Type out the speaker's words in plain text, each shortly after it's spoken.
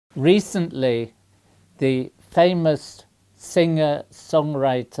Recently, the famous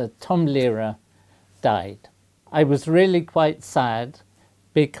singer-songwriter Tom Lehrer died. I was really quite sad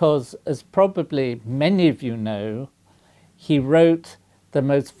because, as probably many of you know, he wrote the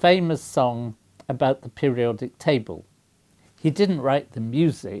most famous song about the periodic table. He didn't write the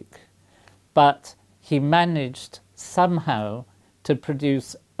music, but he managed somehow to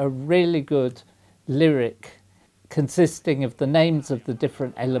produce a really good lyric consisting of the names of the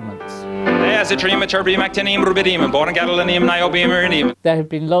different elements. There have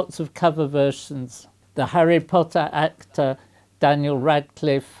been lots of cover versions. The Harry Potter actor Daniel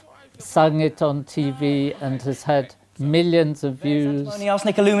Radcliffe sung it on TV and has had millions of views.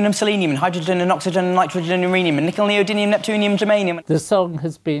 Arsenic, aluminum, selenium, and hydrogen and oxygen and nitrogen and uranium and nickel, neodymium, neptunium, germanium. The song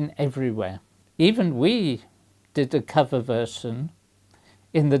has been everywhere. Even we did a cover version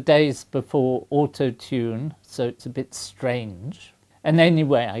in the days before auto-tune, so it's a bit strange. And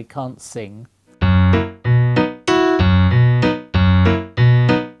anyway, I can't sing.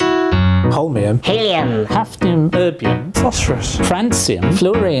 Holmium, helium, hafnium, erbium, phosphorus, francium,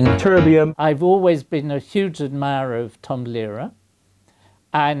 fluorine, terbium. I've always been a huge admirer of Tom Lehrer,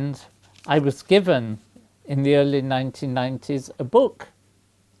 and I was given in the early 1990s a book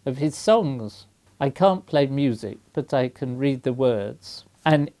of his songs. I can't play music, but I can read the words.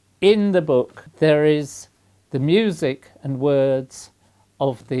 And in the book there is the music and words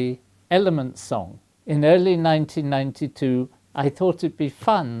of the Element song. In early 1992, I thought it'd be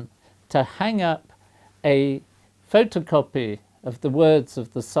fun to hang up a photocopy of the words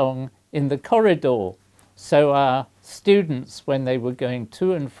of the song in the corridor, so our students, when they were going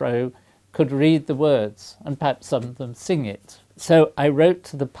to and fro, could read the words and perhaps some of them sing it. So I wrote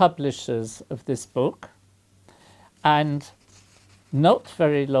to the publishers of this book, and not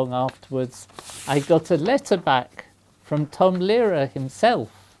very long afterwards I got a letter back from Tom Lehrer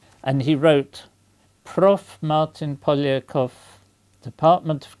himself, and he wrote, Prof. Martyn Poliakoff,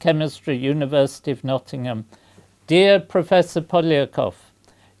 Department of Chemistry, University of Nottingham. Dear Professor Poliakoff,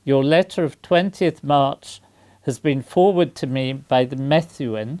 your letter of 20th March has been forwarded to me by the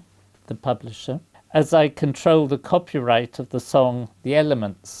Methuen, the publisher, as I control the copyright of the song The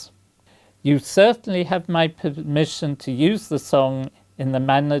Elements. You certainly have my permission to use the song in the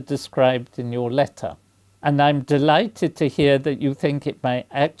manner described in your letter, and I'm delighted to hear that you think it might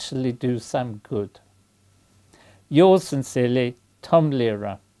actually do some good. Yours sincerely, Tom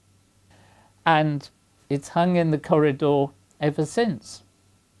Lehrer. And it's hung in the corridor ever since.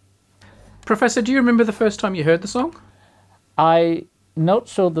 Professor, do you remember the first time you heard the song? I'm not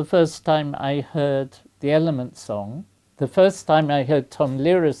sure the first time I heard the Element song. The first time I heard Tom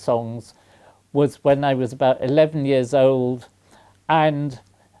Lehrer's songs was when I was about 11 years old, and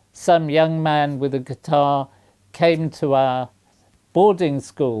some young man with a guitar came to our boarding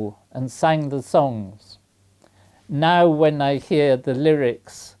school and sang the songs. Now when I hear the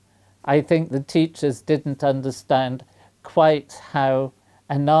lyrics, I think the teachers didn't understand quite how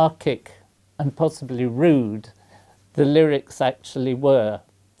anarchic and possibly rude the lyrics actually were.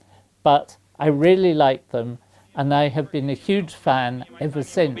 But I really like them, and I have been a huge fan ever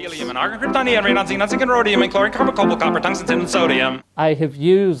since. I have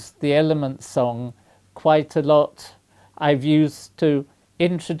used the Element song quite a lot. I've used to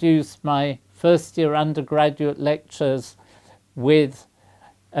introduce my first-year undergraduate lectures with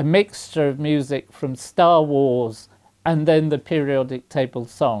a mixture of music from Star Wars and then the periodic table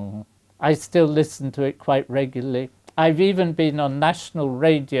song. I still listen to it quite regularly. I've even been on national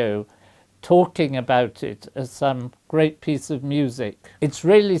radio talking about it as some great piece of music. It's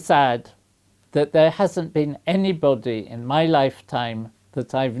really sad that there hasn't been anybody in my lifetime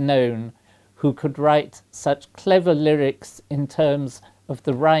that I've known who could write such clever lyrics in terms of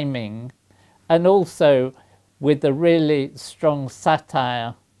the rhyming, and also with a really strong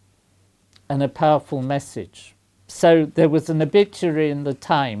satire and a powerful message. So there was an obituary in the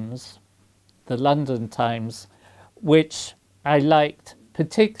Times, the London Times, which I liked,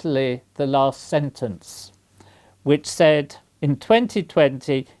 particularly the last sentence, which said, in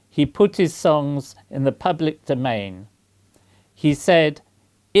 2020, he put his songs in the public domain. He said,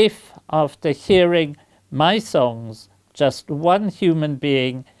 if after hearing my songs, just one human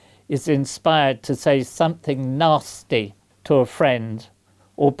being is inspired to say something nasty to a friend,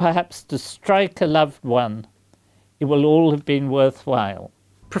 or perhaps to strike a loved one, it will all have been worthwhile.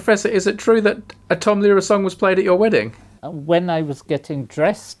 Professor, is it true that a Tom Lehrer song was played at your wedding? When I was getting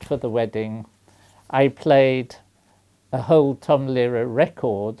dressed for the wedding, I played a whole Tom Lehrer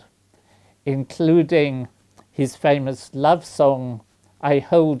record, including his famous love song, I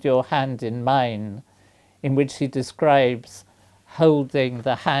Hold Your Hand in Mine, in which he describes holding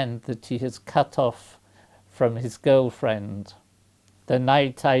the hand that he has cut off from his girlfriend. The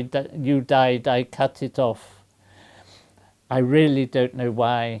night you died, I cut it off. I really don't know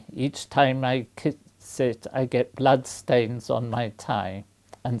why. Each time I kiss it, I get blood stains on my tie,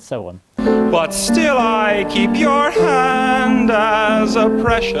 and so on. But still I keep your hand as a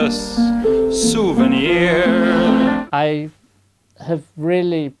precious souvenir. I have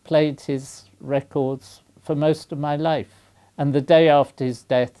really played his records for most of my life. And the day after his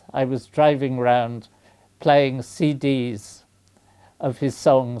death, I was driving round playing CDs of his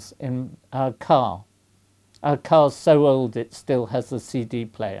songs in our car. Our car's so old it still has a CD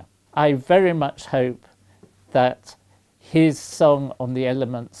player. I very much hope that his song on the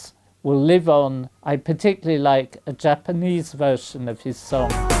Elements will live on. I particularly like a Japanese version of his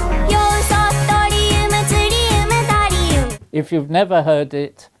song. If you've never heard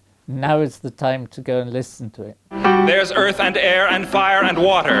it, now is the time to go and listen to it. There's earth and air and fire and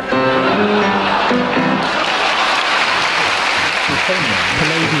water.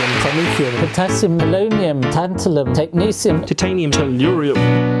 Palladium, promethium, Potassium, polonium, tantalum, technetium, titanium, tellurium,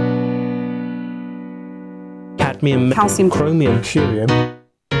 cadmium, calcium, chromium, curium,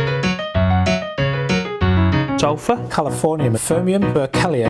 sulfur, californium, fermium, berkelium,